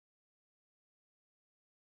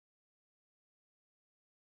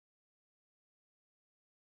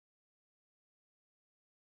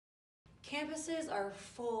Campuses are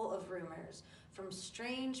full of rumors, from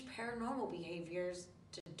strange paranormal behaviors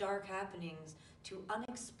to dark happenings to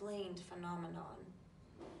unexplained phenomenon.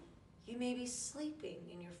 You may be sleeping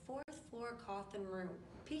in your fourth floor coffin room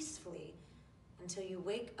peacefully until you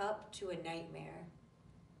wake up to a nightmare.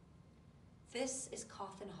 This is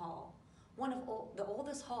Coffin Hall, one of the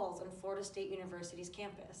oldest halls on Florida State University's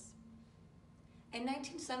campus. In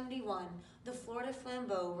 1971, the Florida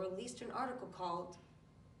Flambeau released an article called,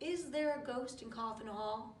 "Is There a Ghost in Coffin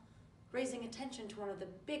Hall?" raising attention to one of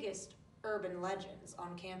the biggest urban legends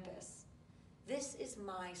on campus. This is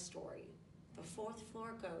my story, the fourth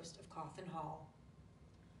floor ghost of Coffin Hall.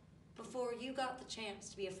 Before you got the chance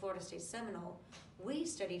to be a Florida State Seminole, we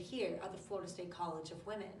studied here at the Florida State College of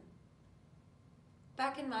Women.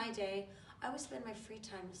 Back in my day, I would spend my free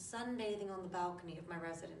time sunbathing on the balcony of my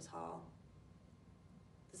residence hall.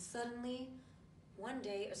 Suddenly, one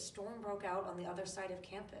day, a storm broke out on the other side of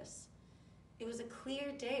campus. It was a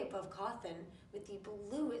clear day above Coffin with the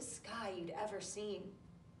bluest sky you'd ever seen.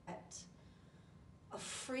 A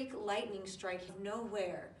freak lightning strike out of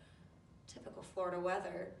nowhere. Typical Florida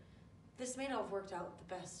weather. This may not have worked out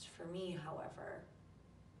the best for me, however.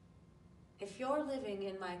 If you're living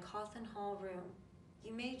in my Coffin Hall room,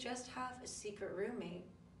 you may just have a secret roommate,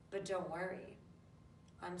 but don't worry.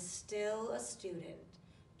 I'm still a student,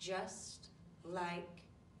 just like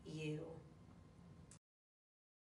you.